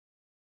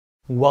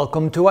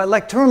Welcome to I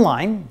Like to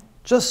Learn.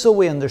 Just so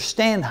we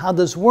understand how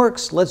this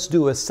works, let's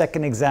do a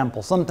second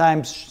example.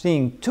 Sometimes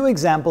seeing two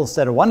examples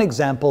instead of one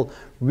example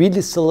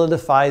really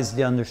solidifies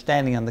the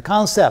understanding and the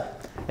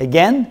concept.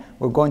 Again,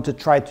 we're going to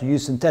try to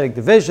use synthetic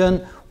division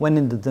when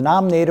in the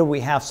denominator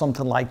we have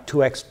something like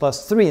 2x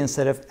plus 3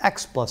 instead of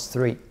x plus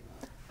 3.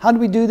 How do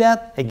we do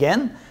that?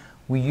 Again,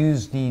 we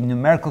use the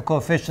numerical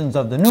coefficients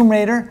of the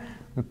numerator.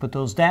 We put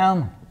those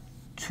down,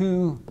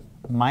 2,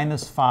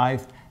 minus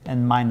 5,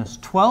 and minus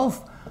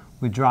 12.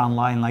 We draw a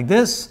line like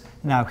this.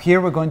 Now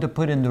here we're going to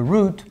put in the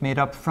root made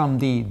up from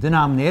the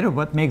denominator.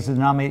 What makes the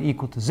denominator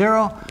equal to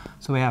 0?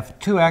 So we have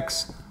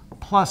 2x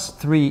plus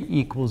 3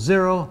 equals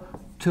 0,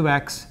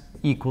 2x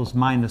equals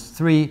minus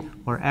 3,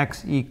 or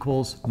x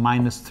equals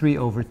minus 3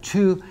 over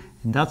 2.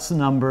 And that's the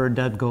number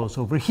that goes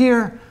over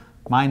here,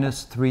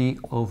 minus 3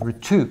 over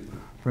 2.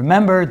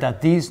 Remember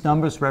that these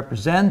numbers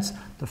represent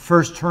the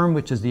first term,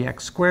 which is the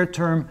x squared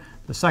term,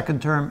 the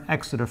second term,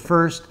 x to the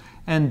first,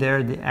 and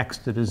there the x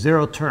to the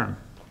 0 term.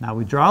 Now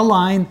we draw a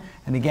line,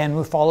 and again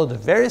we follow the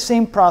very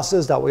same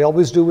process that we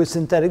always do with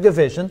synthetic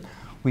division.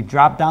 We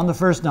drop down the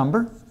first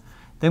number,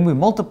 then we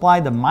multiply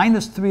the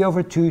minus 3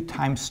 over 2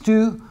 times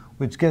 2,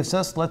 which gives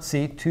us, let's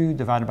see, 2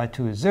 divided by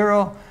 2 is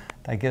 0.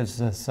 That gives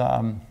us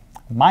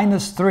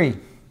minus 3.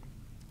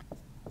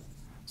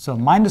 So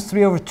minus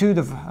 3 over 2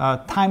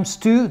 times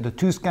 2, the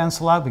 2's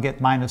cancel out, we get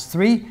minus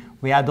 3.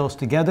 We add those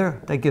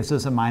together, that gives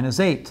us a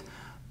minus 8.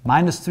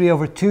 Minus 3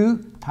 over 2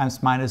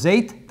 times minus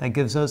 8, that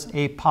gives us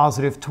a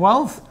positive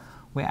 12.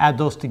 We add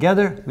those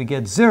together, we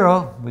get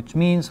 0, which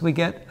means we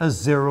get a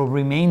 0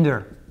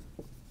 remainder.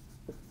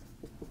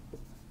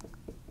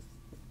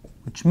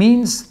 Which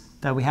means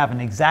that we have an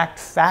exact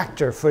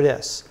factor for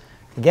this.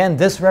 Again,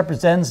 this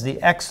represents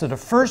the x to the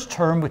first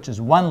term, which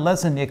is 1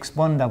 less than the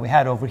exponent that we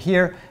had over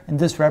here, and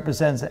this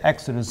represents the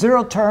x to the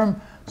 0 term.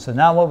 So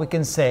now what we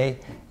can say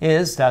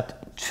is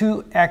that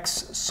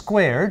 2x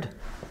squared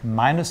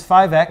minus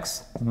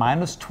 5x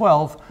minus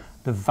 12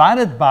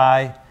 divided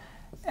by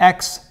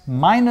x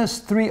minus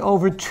 3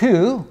 over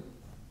 2.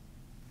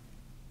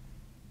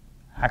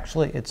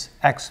 Actually, it's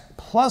x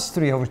plus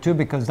 3 over 2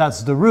 because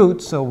that's the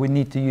root, so we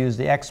need to use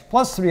the x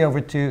plus 3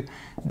 over 2.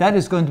 That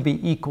is going to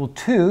be equal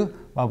to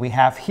what we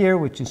have here,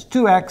 which is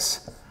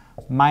 2x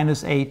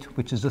minus 8,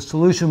 which is the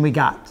solution we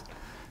got.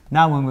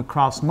 Now when we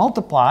cross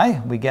multiply,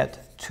 we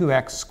get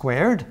 2x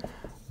squared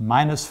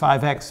minus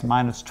 5x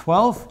minus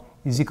 12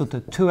 is equal to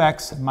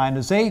 2x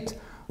minus 8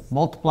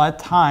 multiplied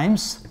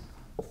times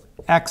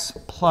x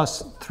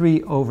plus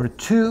 3 over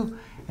 2.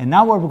 And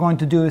now what we're going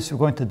to do is we're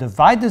going to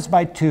divide this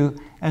by 2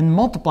 and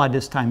multiply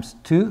this times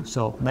 2.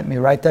 So let me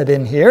write that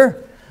in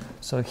here.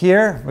 So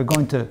here we're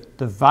going to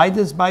divide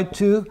this by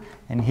 2,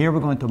 and here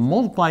we're going to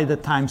multiply the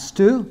times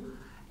 2.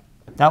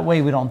 That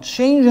way we don't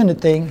change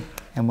anything,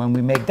 and when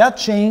we make that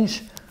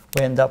change,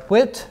 we end up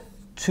with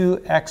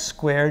 2x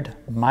squared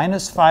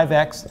minus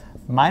 5x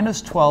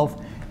minus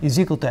 12 is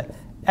equal to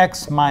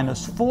x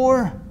minus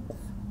 4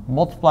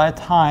 multiplied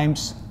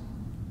times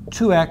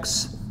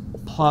 2x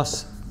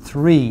plus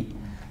 3.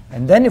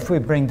 And then if we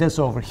bring this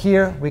over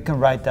here, we can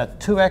write that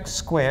 2x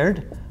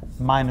squared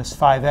minus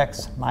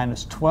 5x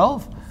minus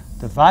 12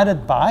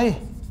 divided by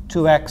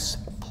 2x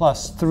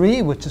plus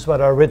 3, which is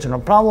what our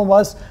original problem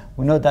was.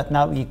 We know that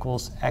now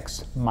equals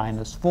x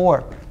minus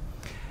 4.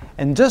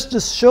 And just to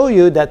show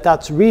you that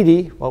that's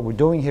really what we're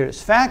doing here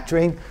is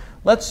factoring,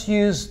 let's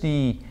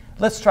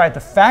try to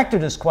factor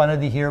this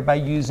quantity here by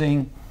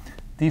using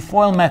the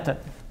FOIL method.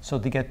 So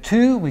to get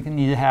 2, we can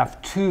either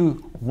have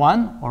 2,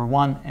 1, or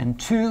 1 and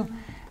 2.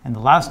 And the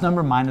last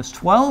number, minus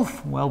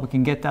 12, well, we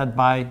can get that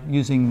by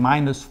using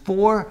minus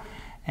 4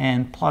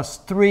 and plus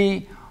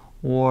 3,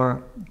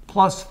 or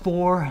plus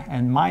 4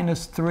 and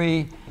minus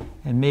 3,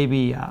 and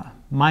maybe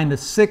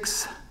minus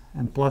 6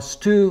 and plus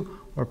 2,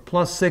 or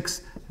plus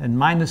 6 and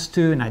minus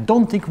 2. And I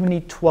don't think we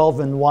need 12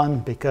 and 1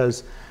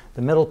 because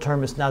the middle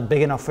term is not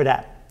big enough for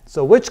that.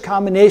 So which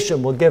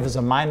combination will give us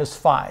a minus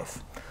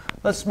 5?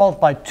 Let's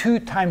multiply 2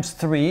 times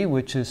 3,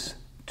 which is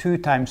 2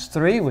 times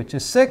 3, which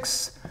is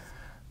 6,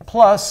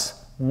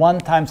 plus 1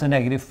 times a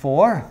negative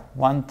 4,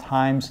 1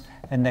 times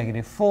a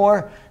negative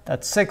 4.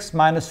 That's 6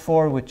 minus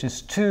 4, which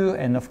is 2,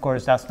 and of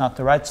course that's not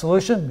the right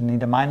solution. We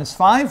need a minus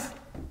 5.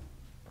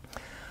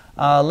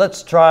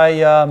 Let's try,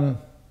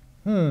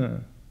 how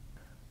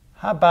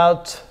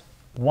about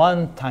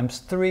 1 times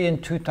 3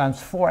 and 2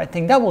 times 4? I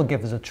think that will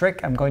give us a trick.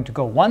 I'm going to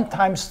go 1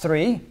 times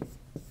 3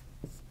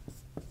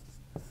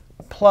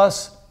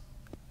 plus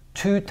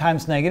 2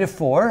 times negative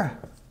 4.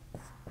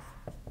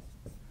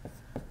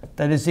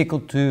 That is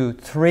equal to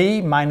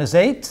 3 minus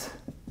 8,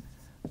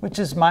 which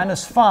is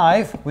minus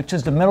 5, which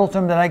is the middle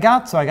term that I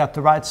got. So I got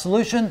the right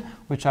solution,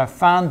 which I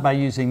found by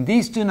using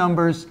these two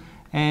numbers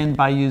and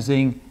by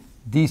using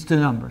these two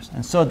numbers.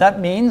 And so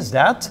that means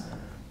that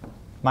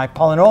my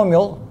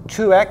polynomial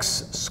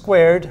 2x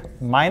squared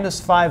minus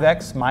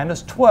 5x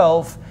minus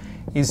 12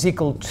 is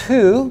equal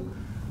to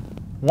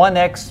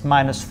 1x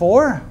minus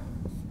 4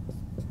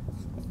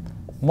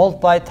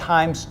 multiplied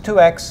times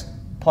 2x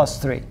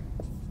plus 3.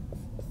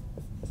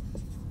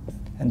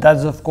 And that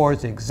is, of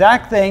course, the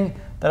exact thing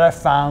that I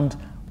found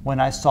when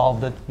I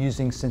solved it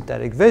using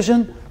synthetic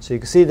vision. So you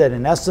can see that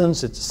in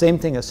essence, it's the same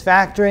thing as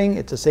factoring.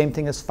 It's the same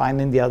thing as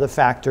finding the other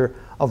factor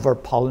of our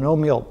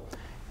polynomial.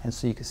 And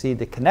so you can see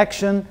the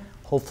connection.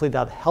 Hopefully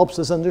that helps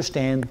us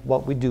understand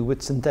what we do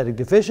with synthetic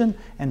division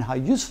and how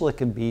useful it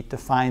can be to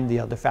find the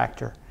other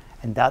factor.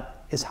 And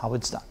that is how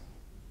it's done.